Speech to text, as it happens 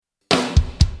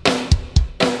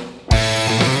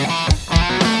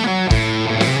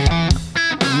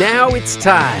Now it's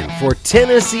time for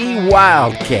Tennessee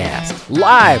Wildcast,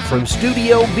 live from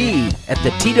Studio B at the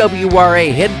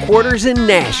TWRA headquarters in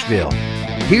Nashville.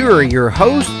 Here are your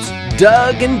hosts,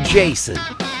 Doug and Jason.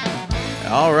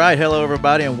 All right, hello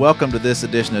everybody, and welcome to this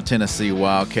edition of Tennessee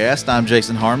Wildcast. I'm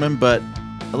Jason Harmon, but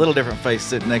a little different face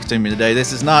sitting next to me today.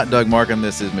 This is not Doug Markham,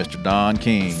 this is Mr. Don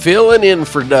King. Filling in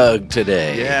for Doug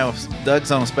today. Yeah,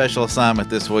 Doug's on a special assignment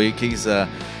this week. He's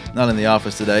not in the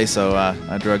office today, so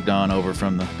I drug Don over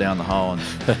from down the hall, and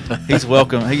he's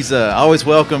welcome. He's always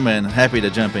welcome and happy to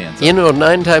jump in. So. You know,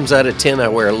 9 times out of 10, I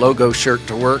wear a logo shirt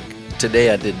to work.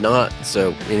 Today I did not,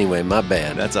 so anyway, my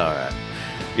bad. That's all right.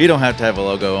 You don't have to have a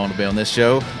logo on to be on this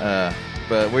show,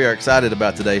 but we are excited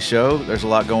about today's show. There's a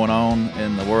lot going on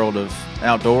in the world of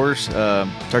outdoors.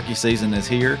 Turkey season is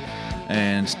here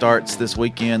and starts this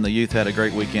weekend. The youth had a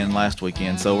great weekend last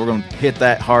weekend, so we're going to hit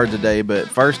that hard today. But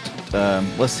first,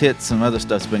 let's hit some other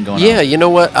stuff that's been going on. Yeah, you know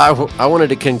what? I wanted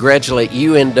to congratulate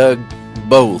you and Doug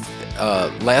both.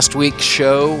 Last week's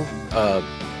show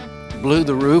blew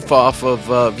the roof off of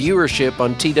viewership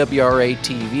on TWRA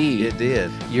TV. It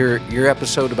did. Your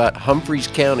episode about Humphreys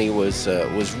County was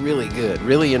really good,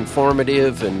 really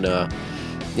informative, and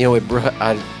you know,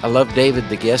 I love David,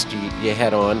 the guest you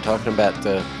had on, talking about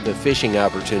the fishing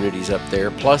opportunities up there,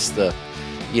 plus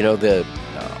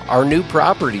our new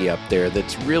property up there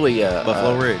that's really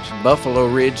Buffalo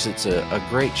Ridge. It's a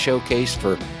great showcase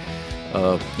for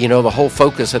the whole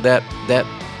focus of that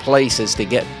place is to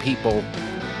get people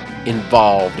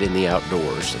involved in the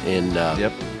outdoors, and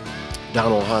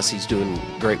Donald Hosse's doing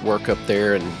great work up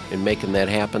there and making that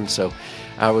happen. So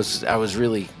I was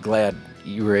really glad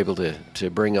you were able to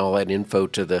bring all that info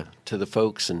to the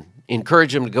folks and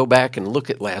encourage them to go back and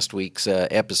look at last week's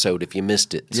episode if you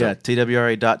missed it. So. Yeah,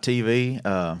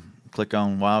 TWRA.TV. Click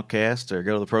on Wildcast or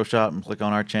go to the Pro Shop and click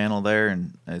on our channel there,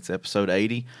 and it's episode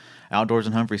 80, Outdoors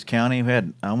in Humphreys County. We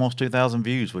had almost 2,000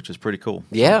 views, which is pretty cool.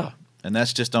 Yeah. And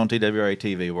that's just on TWRA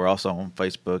TV. We're also on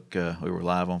Facebook. We were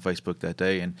live on Facebook that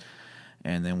day, and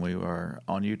then we were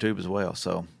on YouTube as well.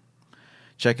 So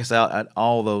check us out at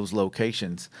all those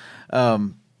locations.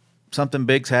 Something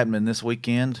big's happening this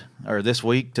weekend, or this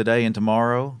week, today and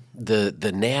tomorrow. The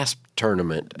NASP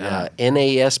tournament,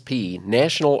 NASP,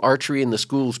 National Archery in the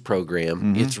Schools program.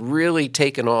 Mm-hmm. It's really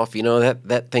taken off. You know,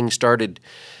 that thing started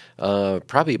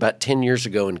probably about 10 years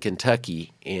ago in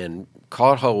Kentucky and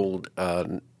caught hold.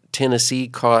 Tennessee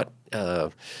caught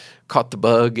the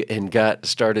bug and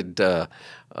started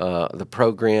the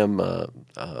program.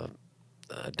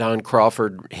 Don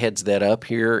Crawford heads that up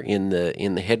here in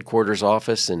the headquarters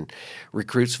office and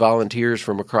recruits volunteers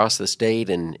from across the state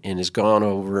and has gone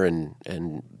over and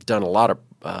done a lot of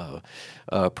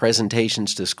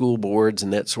presentations to school boards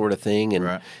and that sort of thing,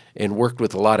 and worked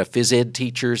with a lot of phys ed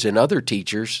teachers and other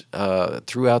teachers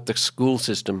throughout the school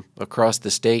system across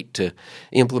the state to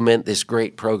implement this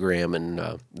great program. And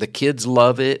the kids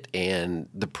love it, and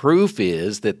the proof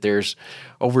is that there's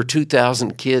over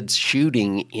 2,000 kids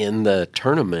shooting in the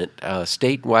tournament,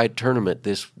 statewide tournament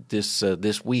this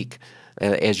week.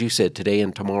 As you said, today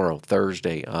and tomorrow,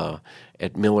 Thursday,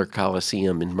 at Miller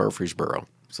Coliseum in Murfreesboro.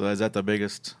 So is that the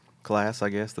biggest class, I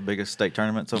guess, the biggest state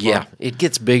tournament so far? Yeah, it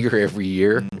gets bigger every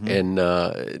year, and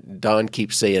Don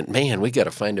keeps saying, man, we got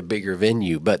to find a bigger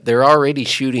venue. But they're already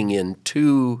shooting in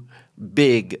 2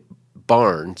 big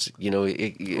barns. You know,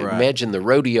 imagine the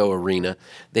rodeo arena.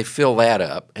 They fill that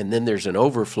up, and then there's an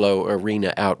overflow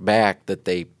arena out back that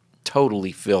they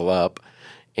totally fill up,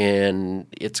 and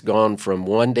it's gone from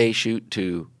 1-day shoot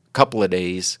to a couple of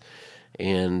days.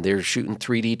 And they're shooting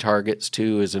 3D targets,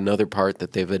 too, is another part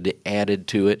that they've added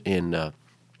to it. And the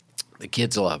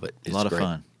kids love it. It's a lot great. of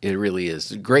fun. It really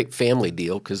is. A great family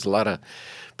deal because a lot of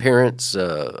parents,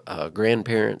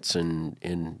 grandparents, and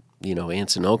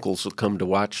aunts and uncles will come to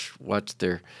watch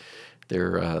their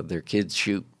kids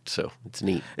shoot. So it's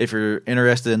neat. If you're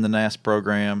interested in the NASP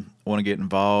program, want to get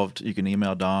involved, you can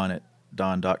email Don at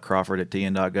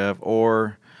don.crawford@tn.gov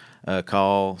or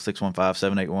call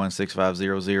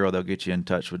 615-781-6500. They'll get you in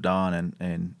touch with Don,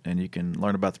 and you can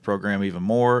learn about the program even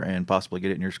more and possibly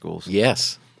get it in your schools.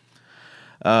 Yes.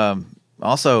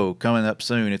 Also, coming up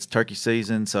soon, it's turkey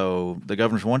season, so the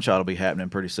Governor's One Shot will be happening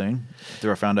pretty soon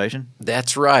through our foundation.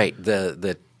 That's right.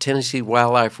 The Tennessee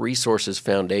Wildlife Resources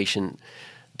Foundation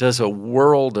does a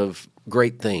world of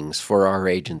great things for our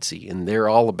agency, and they're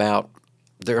all about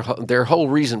their whole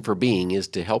reason for being is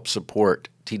to help support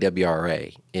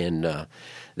TWRA, and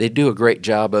they do a great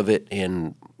job of it.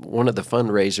 And one of the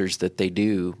fundraisers that they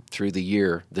do through the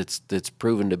year that's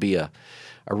proven to be a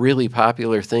a really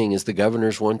popular thing is the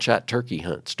governor's one-shot turkey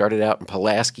hunt. Started out in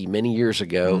Pulaski many years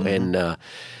ago, and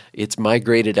it's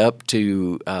migrated up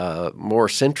to more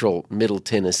central Middle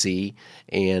Tennessee,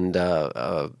 and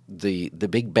the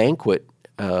big banquet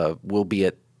will be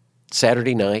at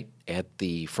Saturday night at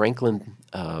the Franklin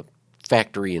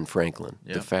factory in Franklin.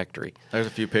 Yep. The factory. There's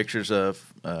a few pictures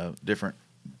of different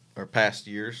or past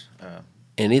years.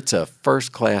 And it's a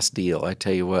first-class deal. I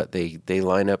tell you what, they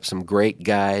line up some great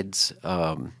guides.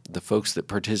 The folks that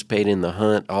participate in the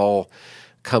hunt all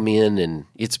come in, and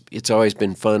it's always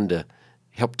been fun to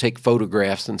help take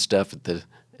photographs and stuff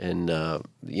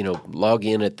log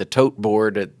in at the tote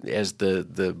board as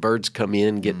the birds come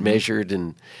in, get measured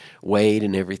and weighed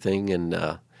and everything,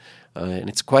 and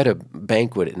it's quite a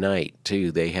banquet at night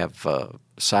too. They have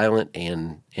silent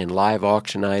and live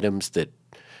auction items that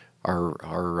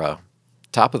are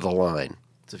top of the line.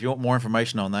 So if you want more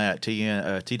information on that, twrf.net,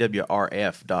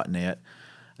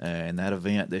 and that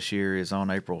event this year is on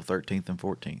April 13th and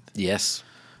 14th. Yes.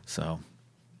 So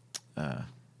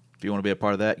if you want to be a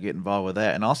part of that, get involved with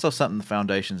that. And also something the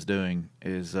Foundation's doing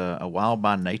is a Wild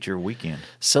by Nature weekend.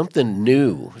 Something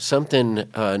new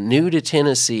to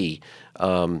Tennessee.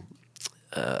 I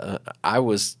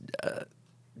was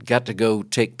got to go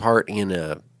take part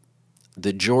in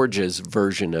the Georgia's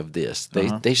version of this.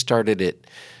 They started it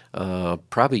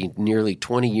probably nearly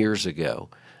 20 years ago,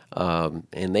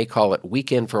 and they call it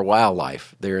Weekend for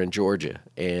Wildlife there in Georgia.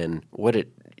 And what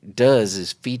it does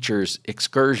is features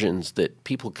excursions that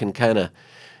people can kind of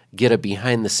get a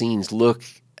behind-the-scenes look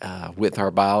with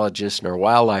our biologists and our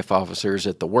wildlife officers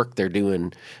at the work they're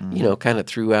doing, kind of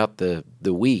throughout the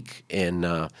week,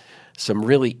 and some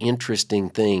really interesting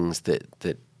things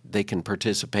that they can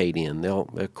participate in. They'll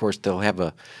have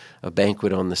a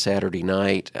banquet on the Saturday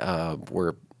night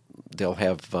where they'll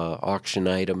have auction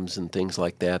items and things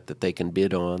like that they can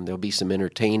bid on. There'll be some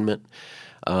entertainment.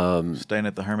 Staying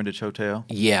at the Hermitage Hotel.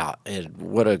 Yeah, and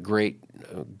what a great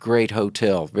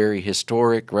hotel. Very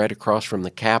historic, right across from the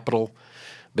Capitol,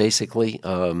 basically.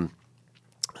 A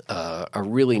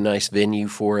really nice venue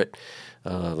for it.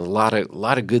 A lot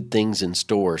of good things in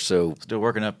store. So still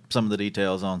working up some of the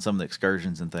details on some of the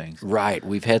excursions and things. Right.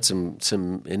 We've had some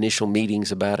initial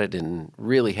meetings about it, and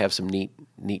really have some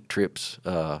neat trips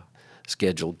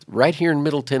scheduled right here in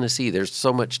Middle Tennessee. There's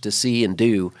so much to see and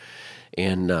do,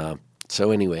 and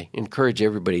so anyway, encourage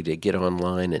everybody to get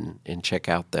online and check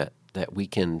out that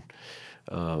weekend,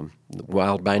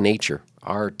 Wild by Nature,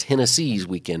 our Tennessee's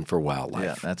Weekend for Wildlife.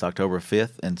 Yeah, that's October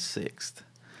 5th and 6th.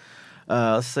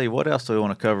 Let's see, what else do we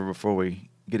want to cover before we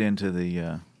get into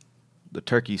the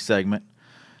turkey segment,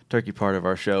 turkey part of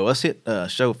our show? Let's hit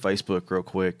show Facebook real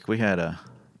quick. We had a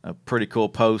pretty cool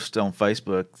post on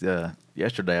Facebook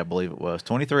yesterday, I believe it was,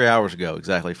 23 hours ago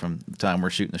exactly from the time we're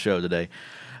shooting the show today.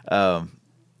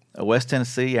 A West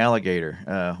Tennessee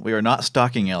alligator. We are not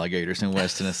stalking alligators in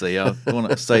West Tennessee. I want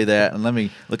to say that, and let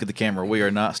me look at the camera. We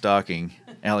are not stalking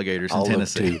alligators in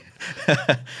Tennessee.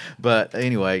 But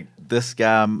anyway, this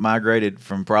guy migrated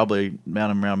from probably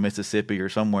around Mississippi or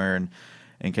somewhere,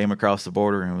 and came across the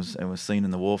border and was seen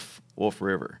in the Wolf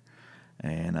River.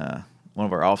 And one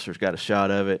of our officers got a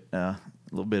shot of it, a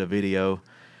little bit of video,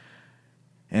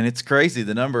 and it's crazy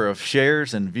the number of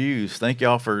shares and views. Thank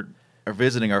y'all for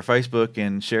visiting our Facebook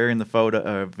and sharing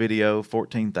the video.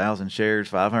 14,000 shares,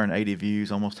 580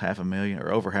 views, almost 500,000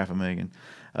 or over 500,000,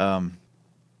 and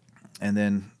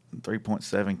then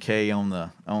 3.7K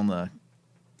on the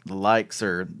likes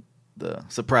or the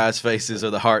surprise faces or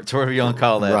the hearts, whatever you want to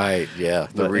call that. Right, yeah.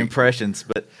 The impressions.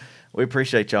 But we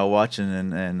appreciate y'all watching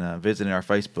and visiting our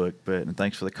Facebook. And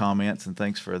thanks for the comments and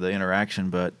thanks for the interaction.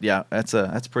 But yeah,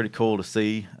 that's pretty cool to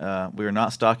see. We are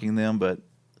not stalking them, but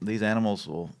these animals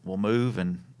will move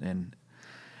and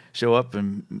show up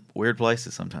in weird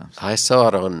places sometimes. I saw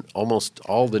it on almost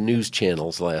all the news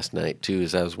channels last night, too,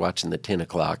 as I was watching the 10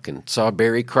 o'clock, and saw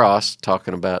Barry Cross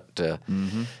talking about, that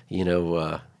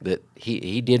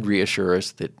he did reassure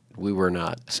us that we were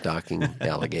not stalking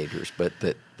alligators, but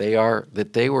that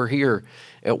they were here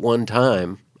at one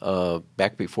time,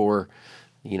 back before,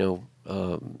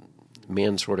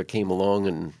 man sort of came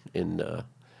along and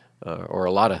or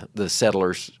a lot of the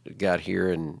settlers got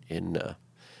here and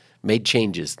made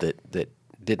changes that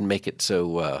didn't make it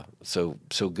so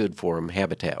good for them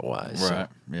habitat-wise. Right.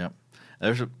 Yeah.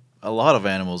 There's a lot of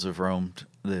animals have roamed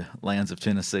the lands of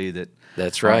Tennessee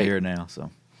that's right here now.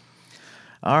 So,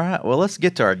 all right. Well, let's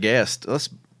get to our guest. Let's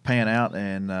pan out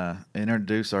and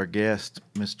introduce our guest,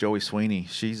 Miss Joey Sweeney.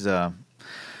 She's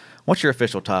what's your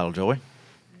official title, Joey?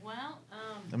 Well,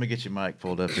 let me get your mic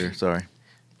pulled up here. Sorry.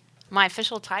 My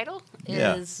official title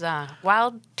Yeah. is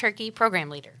Wild Turkey Program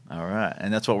Leader. All right,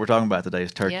 and that's what we're talking about today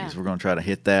is turkeys. Yeah. We're going to try to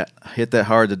hit that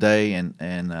hard today,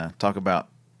 and talk about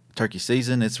turkey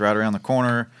season. It's right around the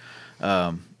corner.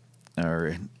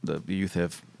 Or the youth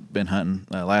have been hunting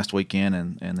last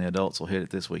weekend, and the adults will hit it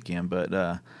this weekend.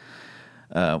 But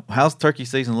how's turkey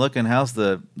season looking? How's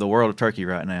the world of turkey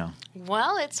right now?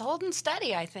 Well, it's holding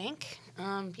steady, I think.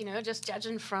 Just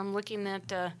judging from looking at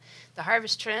the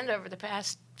harvest trend over the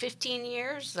past 15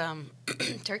 years,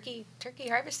 turkey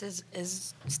harvest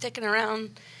is sticking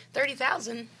around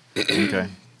 30,000. Okay,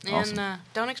 awesome. And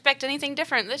don't expect anything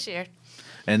different this year.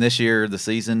 And this year the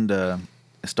season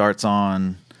starts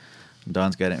on.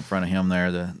 Don's got it in front of him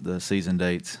there. The season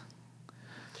dates.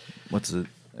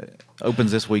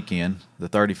 Opens this weekend, the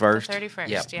 31st. The 31st,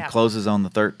 Yep. yeah. Closes on the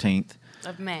 13th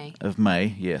Of May. of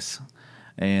May. Yes,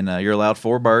 and you're allowed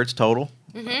 4 birds total.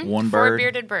 Mm-hmm. One 4 bird.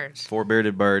 bearded birds. 4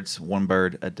 bearded birds, 1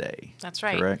 bird a day. That's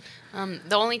right. Correct.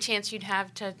 The only chance you'd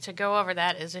have to go over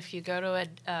that is if you go to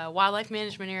a wildlife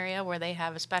management area where they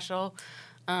have a special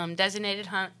designated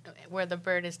hunt where the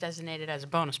bird is designated as a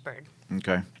bonus bird.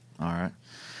 Okay. All right.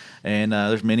 And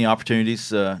there's many opportunities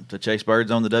to chase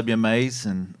birds on the WMAs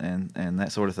and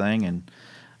that sort of thing. And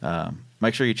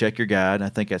make sure you check your guide. I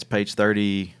think that's page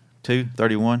 32,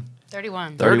 31.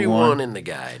 31. 31 in the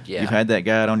guide, yeah. You've had that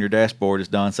guide on your dashboard, as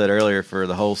Don said earlier, for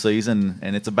the whole season,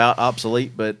 and it's about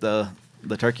obsolete, but the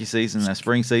turkey season, the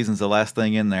spring season's the last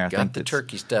thing in there. I Got think the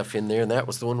turkey stuff in there, and that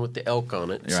was the one with the elk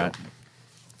on it. You're right.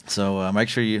 So make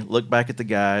sure you look back at the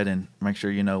guide and make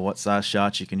sure you know what size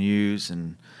shots you can use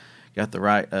and got the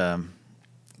right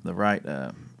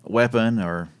weapon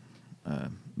or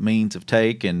means of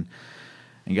take and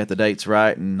got the dates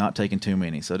right and not taking too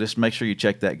many. So just make sure you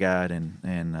check that guide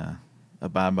and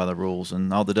abide by the rules.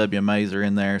 And all the WMAs are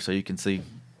in there, so you can see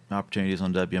opportunities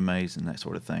on WMAs and that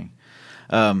sort of thing.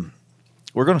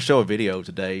 We're going to show a video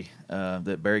today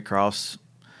that Barry Cross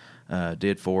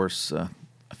did for us a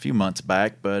few months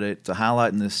back, but it's a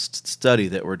highlight in this study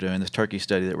that we're doing, this turkey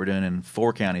study that we're doing in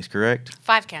 4 counties, correct?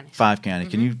 5 counties. 5 counties.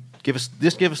 Mm-hmm. Can you give us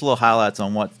a little highlights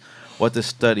on what this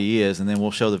study is, and then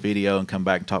we'll show the video and come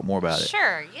back and talk more about it.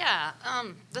 Sure, yeah.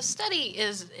 The study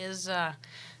is a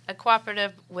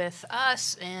cooperative with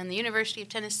us and the University of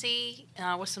Tennessee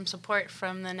with some support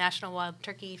from the National Wild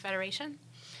Turkey Federation.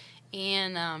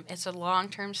 And it's a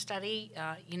long-term study.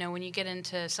 When you get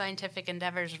into scientific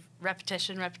endeavors,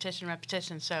 repetition.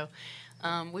 So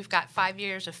we've got 5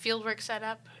 years of field work set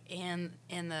up, and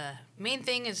the main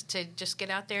thing is to just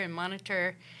get out there and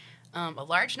monitor a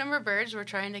large number of birds. We're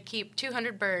trying to keep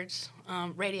 200 birds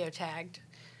radio tagged,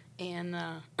 and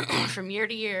from year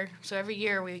to year. So every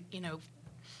year we,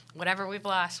 whatever we've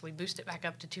lost, we boost it back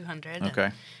up to 200.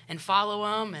 Okay. And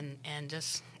follow them and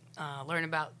just learn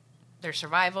about their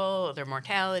survival, their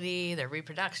mortality, their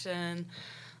reproduction,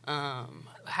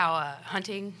 how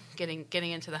hunting,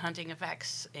 getting into the hunting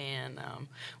effects, and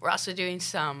we're also doing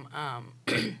some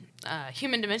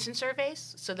human dimension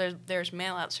surveys. So there's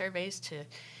mail-out surveys to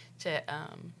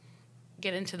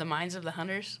get into the minds of the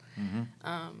hunters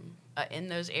in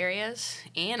those areas,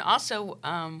 and also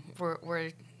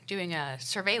we're doing a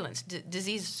surveillance,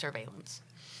 disease surveillance.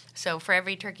 So for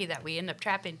every turkey that we end up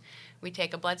trapping, we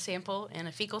take a blood sample and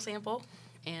a fecal sample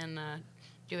and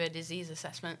do a disease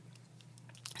assessment.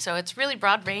 So it's really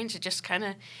broad range. It's just kind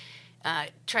of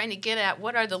trying to get at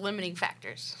what are the limiting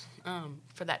factors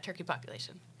for that turkey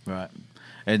population. Right.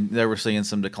 And they were seeing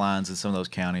some declines in some of those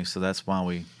counties, so that's why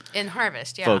we in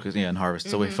harvest, yeah. In harvest.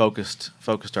 So we focused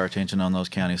our attention on those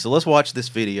counties. So let's watch this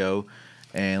video,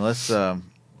 and let's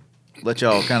let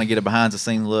y'all kind of get a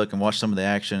behind-the-scenes look and watch some of the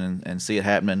action and see it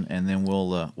happening, and then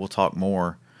we'll talk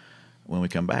more when we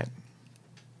come back.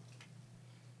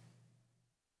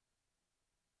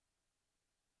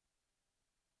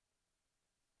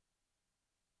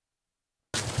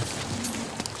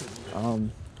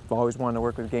 I've always wanted to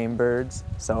work with game birds,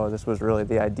 so this was really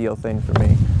the ideal thing for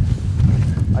me.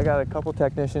 I got a couple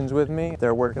technicians with me.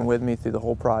 They're working with me through the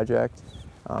whole project.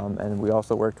 And we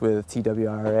also worked with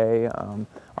TWRA.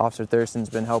 Officer Thurston's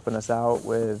been helping us out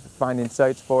with finding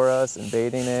sites for us and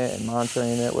baiting it and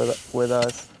monitoring it with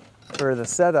us. For the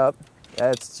setup,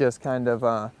 it's just kind of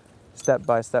a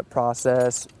step-by-step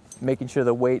process, making sure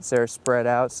the weights are spread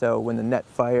out so when the net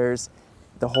fires,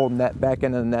 the whole net back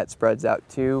end of the net spreads out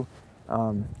too.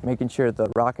 Making sure the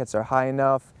rockets are high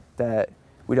enough that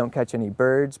we don't catch any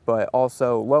birds, but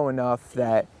also low enough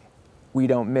that we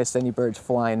don't miss any birds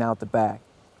flying out the back.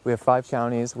 We have 5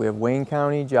 counties. We have Wayne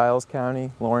County, Giles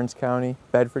County, Lawrence County,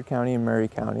 Bedford County, and Murray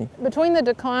County. Between the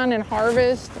decline in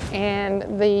harvest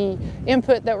and the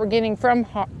input that we're getting from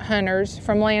hunters,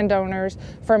 from landowners,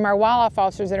 from our wildlife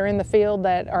officers that are in the field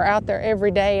that are out there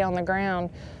every day on the ground,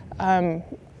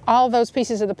 all those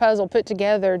pieces of the puzzle put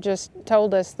together just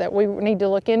told us that we need to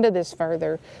look into this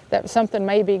further, that something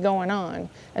may be going on.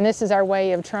 And this is our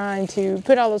way of trying to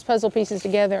put all those puzzle pieces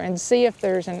together and see if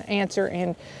there's an answer.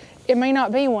 And it may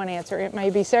not be one answer. It may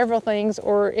be several things,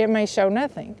 or it may show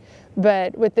nothing.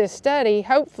 But with this study,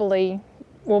 hopefully,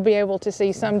 we'll be able to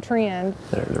see some trend.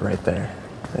 They're right there.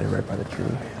 They're right by the tree.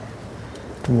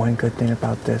 One good thing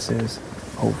about this is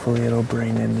hopefully it'll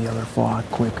bring in the other flock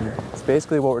quicker. So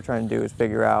basically what we're trying to do is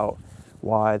figure out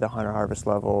why the hunter-harvest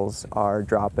levels are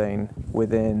dropping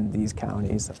within these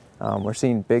counties. We're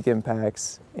seeing big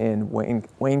impacts in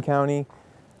Wayne County,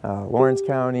 Lawrence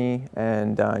County,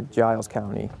 and Giles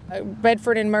County.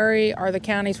 Bedford and Murray are the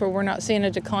counties where we're not seeing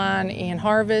a decline in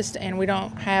harvest, and we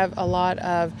don't have a lot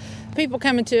of people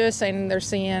coming to us saying they're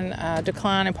seeing a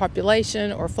decline in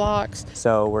population or flocks.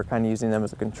 So we're kind of using them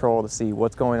as a control to see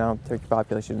what's going on with the turkey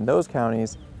population in those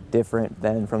counties, different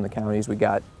than from the counties we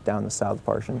got down the south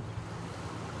portion.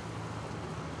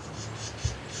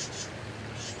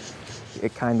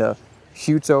 It kind of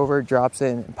shoots over, drops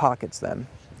in, and pockets them.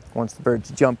 Once the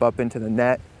birds jump up into the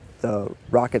net, the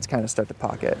rockets kind of start to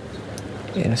pocket.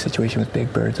 In a situation with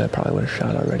big birds, I probably would have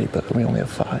shot already, but we only have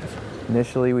 5.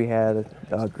 Initially, we had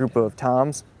a group of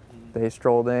toms. They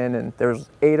strolled in, and there was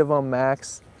 8 of them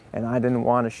max, and I didn't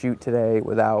want to shoot today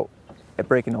without it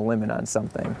breaking a limit on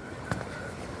something.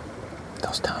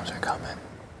 Those toms are coming.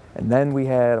 And then we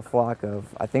had a flock of,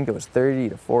 I think it was 30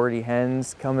 to 40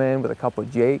 hens come in with a couple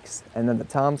of jakes, and then the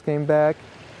toms came back.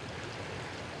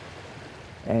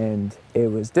 And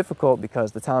it was difficult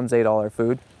because the toms ate all our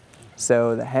food.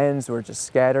 So the hens were just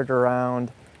scattered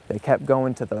around. They kept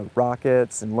going to the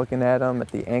rockets and looking at them at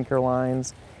the anchor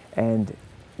lines. And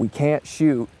we can't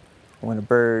shoot when a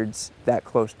bird's that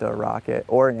close to a rocket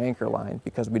or an anchor line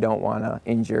because we don't want to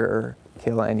injure or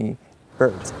kill any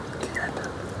birds.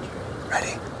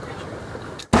 Ready?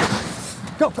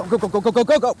 Go, go, go, go, go, go, go,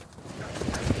 go, go!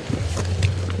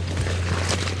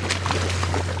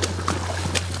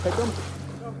 Pick them.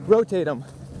 Rotate them.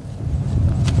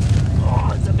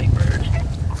 Oh, it's a big bird.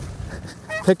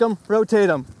 Pick them, rotate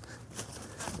them.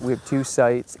 We have 2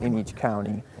 sites in each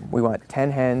county. We want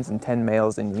 10 hens and 10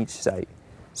 males in each site.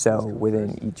 So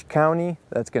within each county,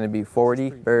 that's going to be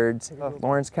 40 birds.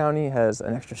 Lawrence County has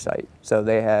an extra site, so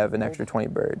they have an extra 20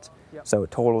 birds. So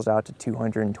it totals out to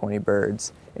 220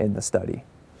 birds in the study.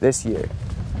 This year,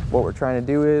 what we're trying to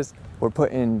do is we're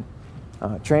putting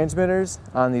transmitters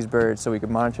on these birds so we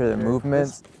can monitor their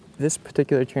movements. This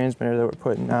particular transmitter that we're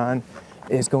putting on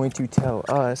is going to tell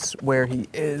us where he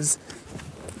is,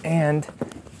 and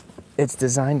it's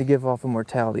designed to give off a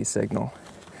mortality signal.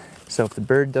 So if the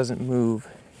bird doesn't move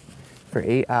for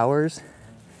 8 hours,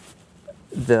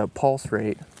 the pulse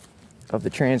rate of the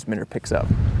transmitter picks up.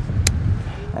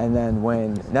 And then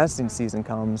when nesting season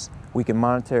comes, we can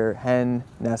monitor hen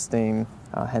nesting,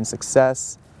 hen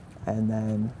success, and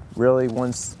then really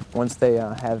once they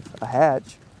have a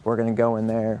hatch, we're going to go in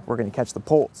there, we're going to catch the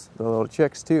poults, the little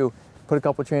chicks too, put a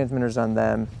couple transmitters on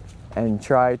them, and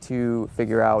try to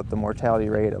figure out the mortality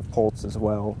rate of poults as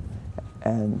well,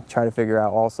 and try to figure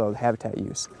out also the habitat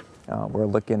use. We're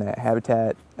looking at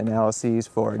habitat analyses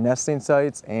for nesting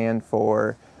sites and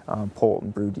for poult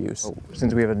and brood use.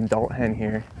 Since we have an adult hen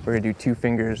here, we're going to do 2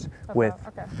 fingers width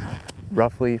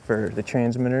roughly for the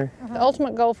transmitter. The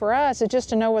ultimate goal for us is just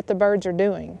to know what the birds are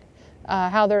doing,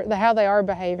 how they are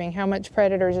behaving, how much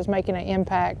predators is making an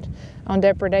impact on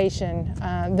depredation,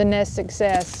 the nest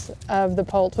success of the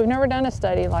poults. We've never done a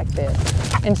study like this,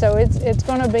 and so it's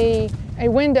going to be a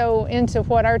window into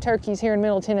what our turkeys here in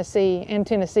Middle Tennessee and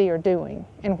Tennessee are doing,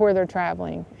 and where they're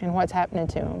traveling, and what's happening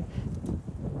to them.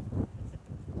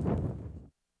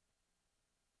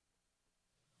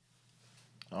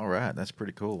 All right, that's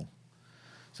pretty cool.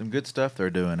 Some good stuff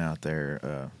they're doing out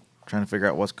there, trying to figure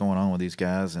out what's going on with these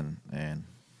guys and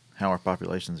how our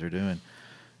populations are doing.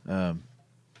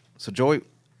 So, Joy,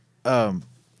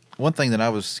 one thing that I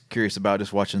was curious about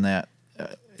just watching that,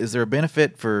 is there a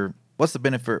benefit what's the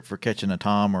benefit for catching a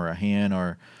tom or a hen,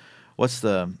 or what's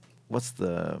the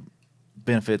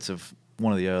benefits of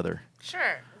one or the other?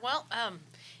 Sure. Well,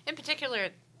 in particular,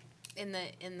 in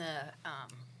the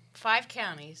 5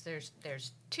 counties, there's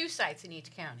 2 sites in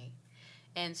each county,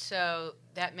 and so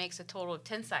that makes a total of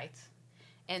 10 sites.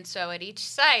 And so at each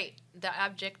site, the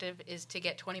objective is to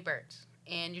get 20 birds.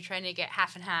 and you're trying to get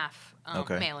half and half,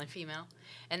 Okay. male and female.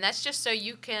 And that's just so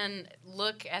you can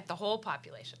look at the whole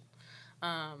population.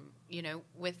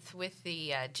 With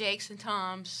the jakes and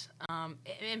toms,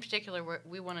 in particular,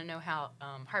 we want to know how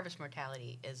harvest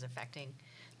mortality is affecting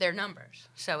their numbers.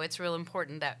 So it's real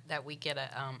important that we get a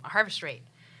harvest rate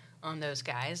on those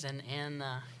guys. And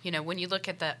when you look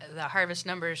at the harvest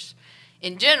numbers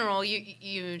in general,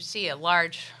 you see a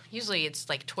large, usually it's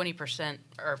like 20%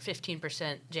 or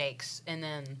 15% jakes and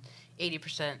then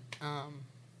 80%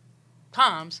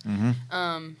 toms.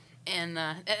 Mm-hmm. And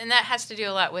that has to do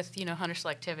a lot with hunter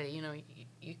selectivity.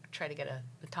 You try to get a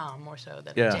tom more so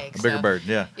than a jake. A bigger bird.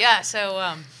 Yeah. Yeah.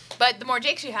 So, but the more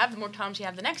jakes you have, the more toms you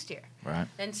have the next year. Right.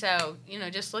 And so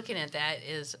just looking at that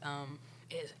is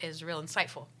real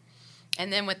insightful.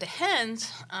 And then with the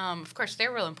hens, of course,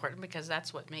 they're real important because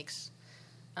that's what makes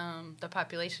the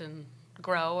population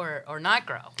grow or not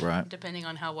grow, right, depending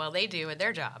on how well they do at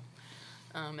their job.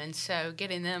 And so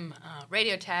getting them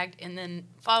radio tagged and then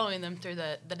following them through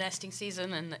the nesting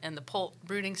season and the poult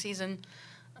brooding season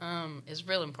is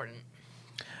real important.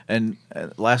 And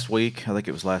last week, I think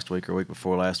it was last week or week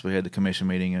before last, we had the commission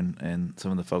meeting, and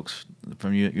some of the folks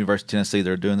from University of Tennessee that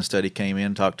are doing the study came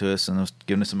in, talked to us, and was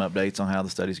giving us some updates on how the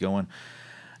study's going.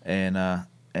 And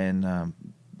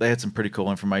they had some pretty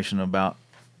cool information about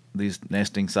these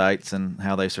nesting sites and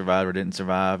how they survived or didn't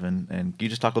survive. And can you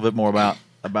just talk a little bit more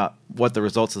about what the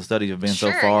results of the study have been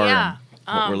so far yeah.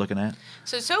 and what we're looking at?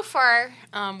 So far,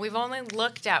 we've only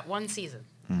looked at one season.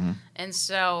 Mm-hmm. And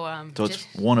so... so it's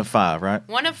 1 of 5, right?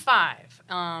 1 of 5.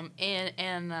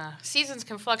 And seasons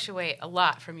can fluctuate a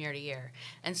lot from year to year.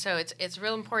 And so it's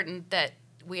real important that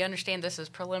we understand this as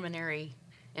preliminary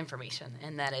information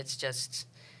and that it's just...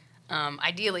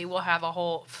 ideally, we'll have a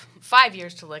whole 5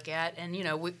 years to look at, and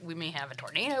we may have a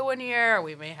tornado one year, or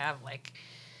we may have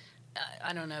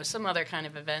I don't know, some other kind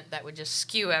of event that would just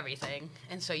skew everything,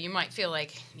 and so you might feel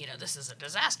like this is a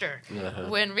disaster,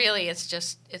 when really it's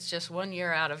just 1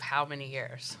 year out of how many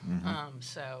years. Mm-hmm.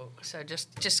 So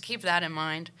just keep that in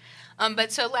mind.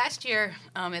 But so last year,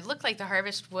 it looked like the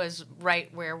harvest was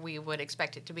right where we would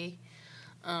expect it to be,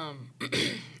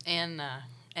 and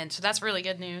so that's really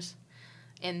good news.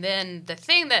 And then the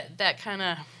thing that kind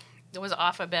of was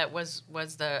off a bit was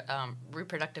the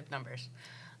reproductive numbers.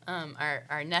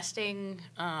 Our nesting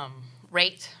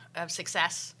rate of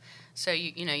success. So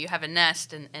you have a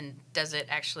nest and does it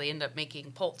actually end up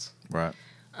making poults? Right.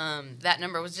 That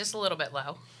number was just a little bit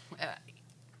low.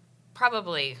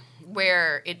 Probably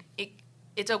where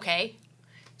it's okay.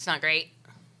 It's not great.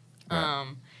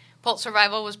 Right. Poult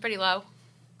survival was pretty low.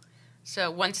 So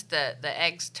once the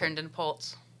eggs turned into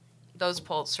poults, those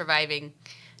poults surviving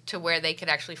to where they could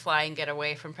actually fly and get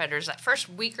away from predators. That first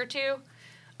week or two,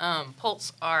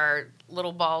 poults are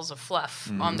little balls of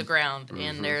fluff on the ground,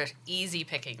 and they're easy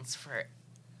pickings for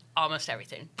almost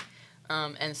everything.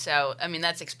 And so,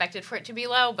 that's expected for it to be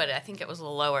low, but I think it was a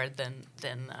little lower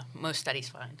than most studies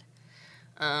find.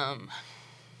 And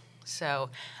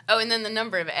then the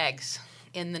number of eggs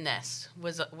in the nest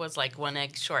was like 1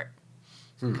 egg short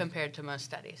compared to most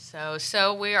studies.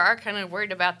 So we are kind of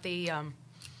worried about the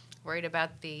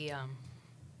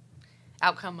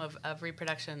outcome of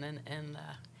reproduction, and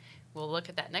we'll look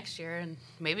at that next year. And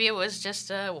maybe it was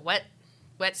just a wet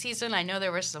season. I know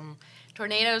there were some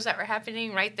tornadoes that were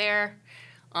happening right there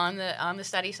on the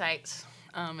study sites,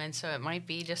 and so it might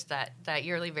be just that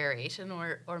yearly variation,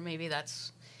 or maybe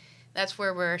that's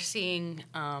where we're seeing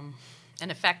an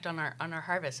effect on our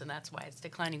harvest, and that's why it's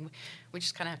declining. We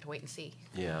just kind of have to wait and see.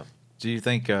 Yeah. Do you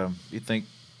think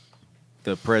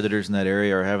the predators in that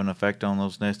area are having an effect on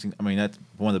those nesting? That's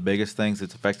one of the biggest things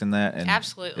that's affecting that. And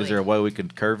absolutely. Is there a way we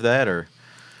could curve that, or?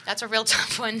 That's a real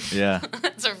tough one. Yeah.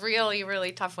 It's a really,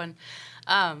 really tough one.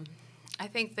 I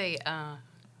think the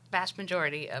vast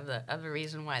majority of the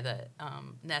reason why the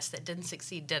nest that didn't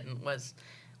succeed was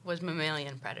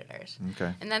mammalian predators.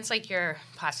 Okay. And that's like your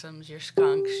possums, your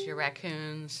skunks, your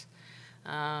raccoons.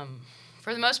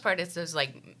 For the most part, it's those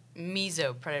like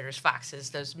mesopredators, foxes,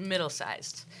 those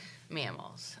middle-sized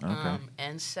mammals. Okay.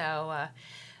 And so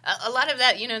a lot of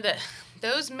that,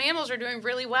 those mammals are doing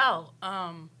really well.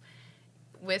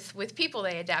 With people,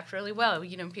 they adapt really well.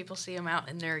 People see them out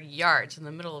in their yards in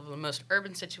the middle of the most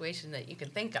urban situation that you can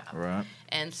think of. Right.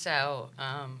 And so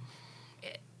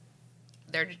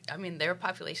their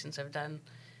populations have done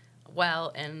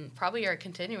well and probably are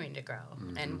continuing to grow.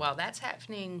 Mm-hmm. And while that's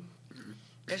happening,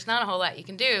 there's not a whole lot you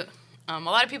can do. A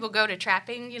lot of people go to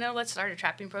trapping, let's start a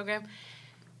trapping program.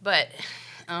 But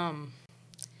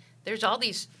there's all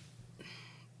these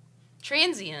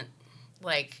transient,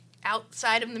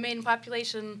 outside of the main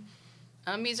population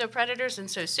mesopredators, and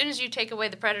so as soon as you take away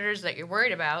the predators that you're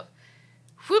worried about,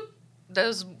 whoop,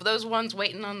 those ones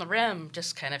waiting on the rim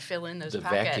just kind of fill in those pockets.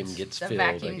 The vacuum gets filled,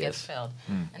 vacuum gets filled.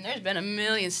 And there's been a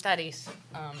million studies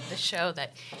that show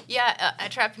that, a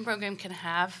trapping program can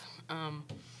have,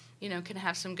 can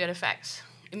have some good effects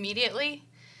immediately,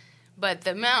 but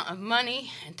the amount of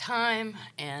money and time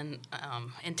and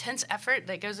intense effort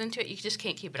that goes into it, you just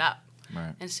can't keep it up. Right.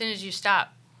 And as soon as you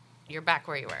stop, you're back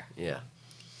where you were. Yeah.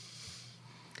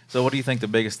 So what do you think the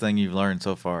biggest thing you've learned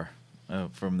so far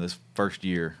from this first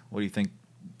year? What do you think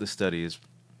the study has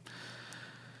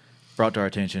brought to our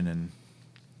attention? And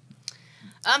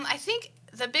I think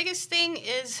the biggest thing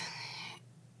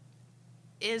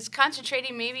is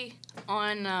concentrating maybe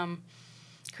on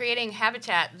creating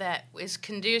habitat that is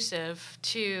conducive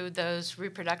to those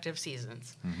reproductive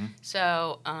seasons. Mm-hmm.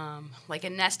 So like a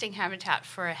nesting habitat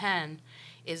for a hen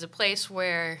is a place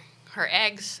where her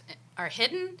eggs are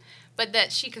hidden, but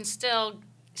that she can still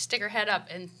stick her head up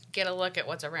and get a look at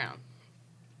what's around.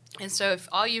 And so if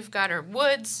all you've got are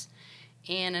woods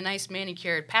and a nice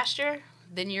manicured pasture,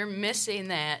 then you're missing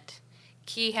that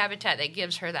key habitat that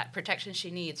gives her that protection she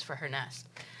needs for her nest.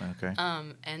 Okay.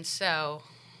 And so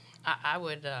I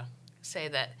would say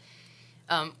that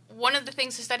one of the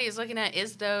things the study is looking at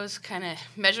is those kind of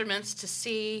measurements to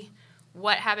see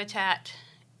what habitat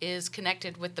is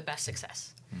connected with the best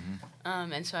success.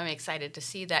 Mm-hmm. And so I'm excited to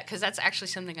see that, because that's actually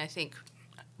something I think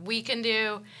we can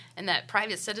do and that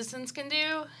private citizens can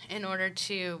do in order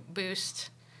to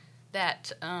boost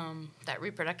that that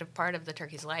reproductive part of the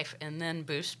turkey's life and then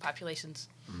boost populations.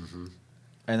 Mm-hmm.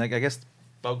 And I guess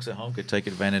folks at home could take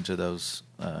advantage of those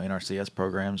NRCS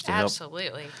programs to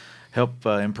Absolutely. help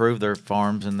improve their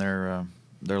farms and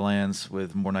their lands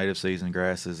with more native seeds and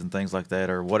grasses and things like that,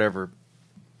 or whatever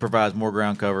provides more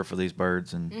ground cover for these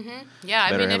birds and Yeah,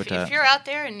 I better mean, habitat. if you're out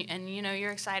there and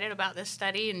you're excited about this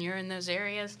study and you're in those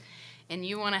areas and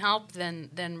you want to help,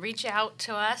 then reach out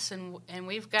to us, and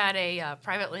we've got a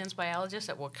private lands biologist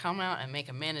that will come out and make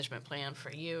a management plan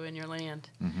for you and your land.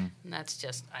 Mm-hmm. And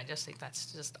I just think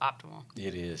that's just optimal.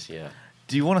 It is, yeah.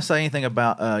 Do you want to say anything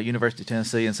about University of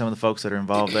Tennessee and some of the folks that are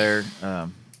involved there?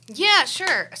 Yeah,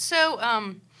 sure.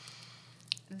 So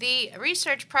the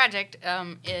research project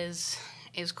is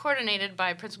coordinated by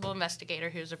a principal investigator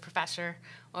who's a professor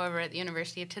over at the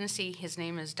University of Tennessee. His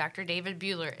name is Dr. David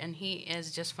Buehler, and he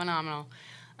is just phenomenal.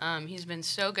 He's been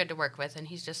so good to work with, and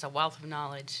he's just a wealth of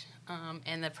knowledge.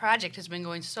 And the project has been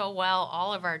going so well.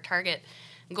 All of our target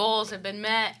goals have been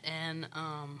met, and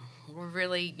we're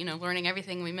really, learning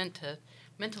everything we meant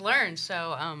to learn.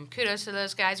 So kudos to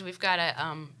those guys. We've got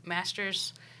a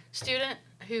master's student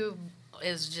who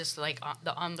is just like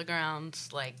on the ground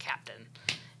like captain.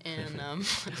 And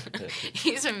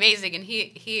he's amazing, and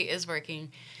he is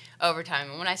working overtime.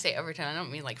 And when I say overtime, I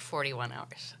don't mean like 41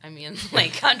 hours. I mean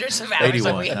like hundreds of hours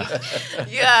 81. a week.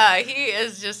 Yeah, he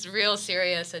is just real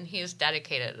serious, and he's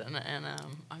dedicated, and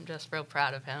I'm just real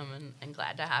proud of him and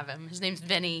glad to have him. His name's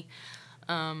Vinny,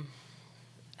 I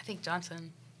think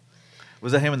Johnson.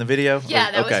 Was that him in the video? Yeah,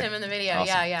 that was Okay. him in the video.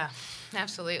 Awesome. Yeah,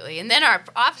 absolutely. And then our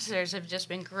officers have just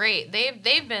been great.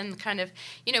 They've been kind of,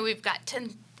 we've got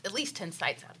at least 10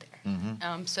 sites out there.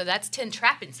 Mm-hmm. So that's 10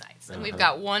 trapping sites. And we've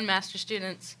got one master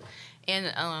students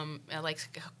and like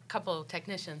a couple of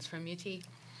technicians from UT.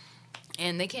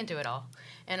 And they can't do it all.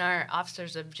 And our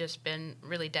officers have just been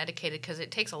really dedicated, because it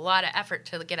takes a lot of effort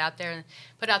to get out there and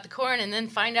put out the corn and then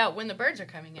find out when the birds are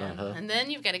coming in. And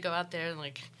then you've got to go out there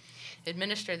and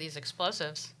administer these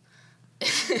explosives.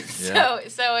 So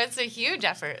it's a huge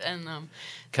effort, and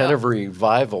Kind of a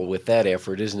revival with that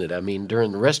effort, isn't it? I mean,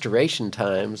 during the restoration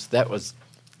times, that was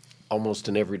almost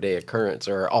an everyday occurrence,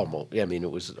 or almost. I mean,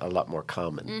 it was a lot more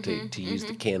common to use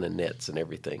the cannon nets and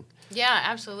everything. Yeah,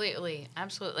 absolutely.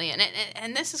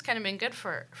 And this has kind of been good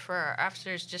for our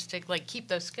officers, just to keep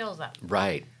those skills up.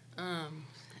 Right.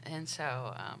 And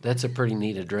so That's a pretty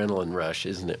neat adrenaline rush,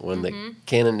 isn't it? When the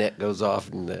cannon net goes off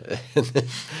and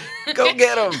go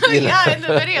get them. Yeah, in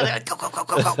the video they're like, go, go, go,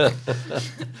 go, go.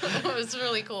 It was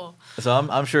really cool. So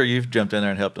I'm sure you've jumped in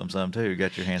there and helped them some too. You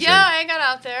got your hands Yeah, dirty. I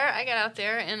got out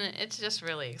there, and it's just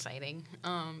really exciting.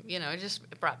 It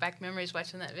just brought back memories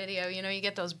watching that video. You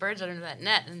get those birds under that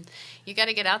net, and you got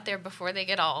to get out there before they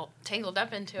get all tangled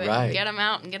up into it, Right. and get them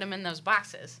out and get them in those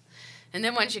boxes. And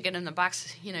then once you get in the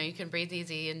box, you can breathe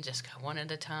easy and just go one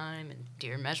at a time and do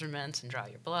your measurements and draw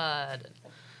your blood. And,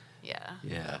 yeah.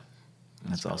 Yeah.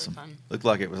 That's really awesome. fun. Looked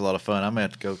like it was a lot of fun. I'm going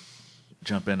to have to go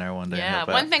jump in there one day. and Yeah, help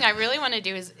one out. thing I really want to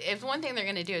do is, one thing they're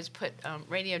going to do is put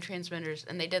radio transmitters,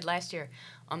 and they did last year,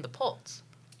 on the poles.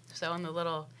 So on the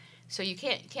little, you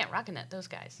can't rocket net those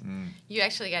guys. You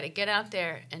actually got to get out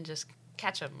there and just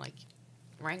catch them,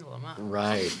 wrangle them up.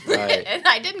 Right. And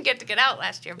I didn't get to get out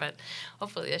last year, but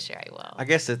hopefully this year I will. I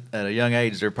guess at a young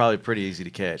age, they're probably pretty easy to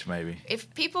catch, maybe.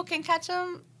 If people can catch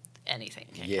them, anything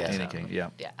can catch them. Anything, yeah.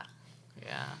 Yeah.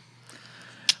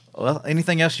 Well,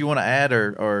 anything else you want to add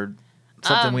or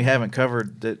something we haven't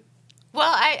covered that? Well,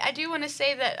 I do want to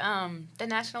say that the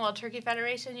National Wild Turkey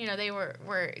Federation, they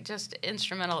were just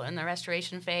instrumental in the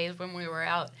restoration phase when we were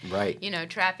out, Right.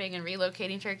 Trapping and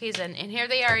relocating turkeys, and here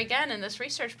they are again in this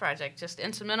research project, just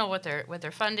instrumental with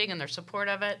their funding and their support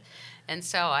of it, and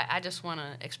so I just want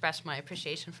to express my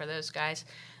appreciation for those guys.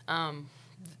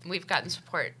 We've gotten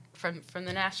support from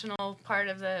the national part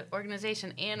of the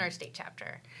organization and our state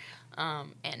chapter,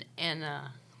 and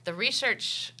the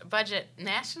research budget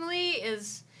nationally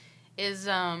is it's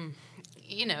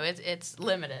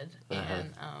limited,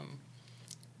 and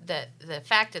the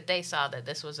fact that they saw that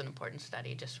this was an important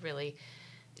study just really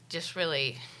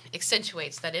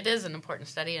accentuates that it is an important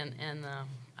study, and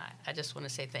I just want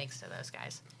to say thanks to those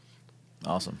guys.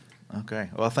 Awesome. Okay.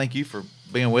 Well, thank you for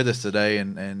being with us today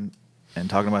and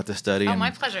talking about this study. Oh,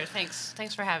 my pleasure. Thanks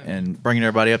for having me. And bringing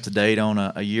everybody up to date on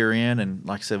a year in, and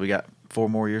like I said, we got 4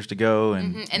 more years to go,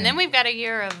 and then we've got a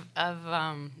year of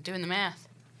doing the math.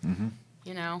 Mm-hmm.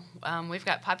 We've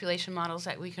got population models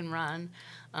that we can run.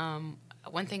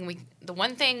 The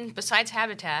one thing besides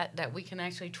habitat that we can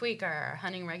actually tweak are our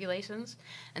hunting regulations.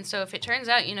 And so if it turns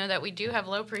out, that we do have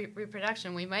low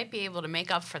reproduction, we might be able to make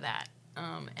up for that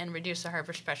and reduce the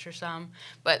harvest pressure some.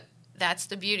 But that's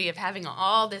the beauty of having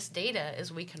all this data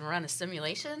is we can run a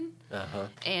simulation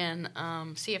and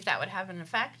see if that would have an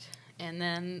effect. And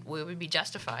then we would be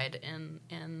justified in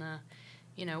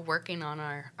working on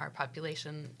our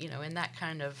population, in that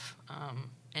kind of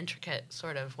intricate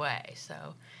sort of way.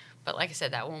 So, but like I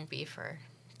said, that won't be for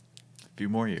a few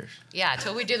more years. Yeah,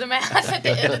 until we do the math at the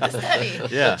end of the study.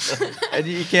 Yeah, and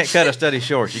you can't cut a study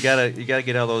short. You gotta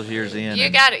get all those years in. You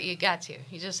got it. You got to.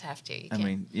 You just have to. I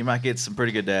mean, you might get some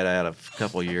pretty good data out of a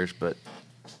couple of years, but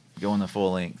going the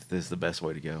full length is the best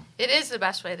way to go. It is the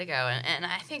best way to go, and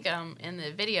I think in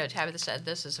the video, Tabitha said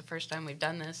this is the first time we've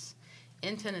done this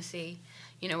in Tennessee.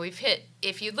 We've hit.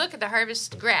 If you look at the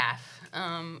harvest graph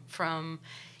from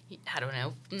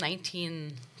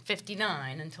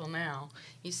 1959 until now,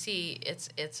 you see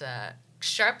it's a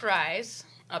sharp rise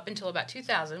up until about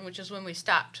 2000, which is when we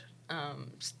stopped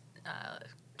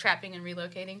trapping and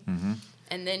relocating,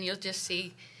 and then you'll just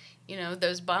see,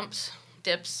 those bumps,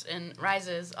 dips, and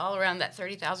rises all around that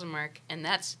 30,000 mark, and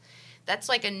that's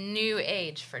like a new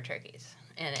age for turkeys.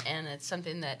 And it's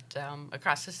something that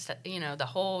across the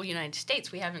whole United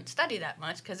States we haven't studied that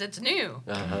much because it's new,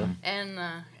 and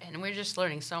we're just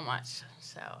learning so much.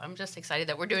 So I'm just excited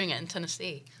that we're doing it in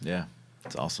Tennessee. Yeah,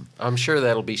 it's awesome. I'm sure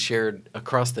that'll be shared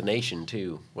across the nation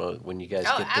too. Well, when you guys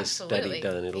get this study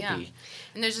done, it'll be.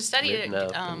 And there's a study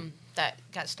that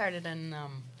got started in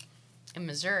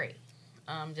Missouri,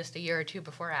 just a year or two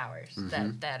before ours.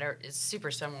 That is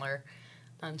super similar.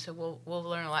 So we'll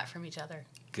learn a lot from each other.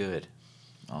 Good.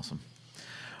 Awesome.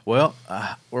 Well,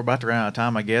 we're about to run out of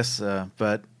time, I guess,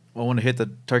 but we want to hit the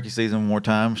turkey season one more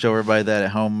time, show everybody that at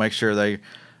home, make sure they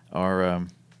are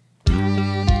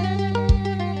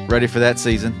ready for that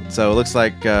season. So it looks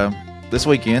like this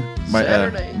weekend,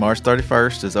 March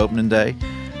 31st is opening day,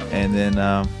 and then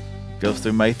goes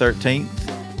through May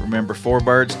 13th. Remember, 4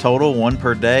 birds total, 1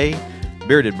 per day.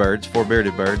 Bearded birds, 4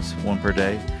 bearded birds, 1 per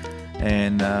day.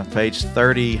 And page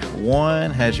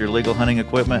 31 has your legal hunting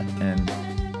equipment and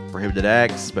prohibited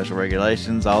acts, special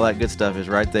regulations, all that good stuff is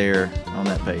right there on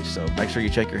that page. So make sure you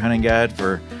check your hunting guide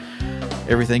for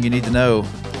everything you need to know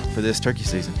for this turkey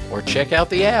season. Or check out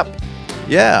the app.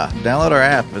 Yeah, download our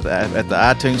app at the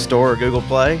iTunes Store or Google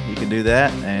Play. You can do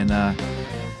that. And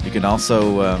you can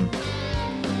also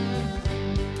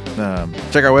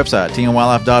check our website,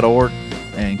 tnwildlife.org,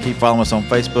 and keep following us on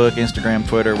Facebook, Instagram,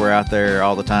 Twitter. We're out there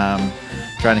all the time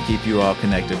trying to keep you all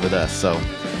connected with us. So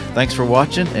thanks for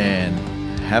watching, and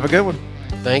have a good one.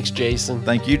 Thanks, Jason.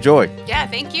 Thank you, Joy. Yeah,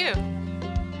 thank you.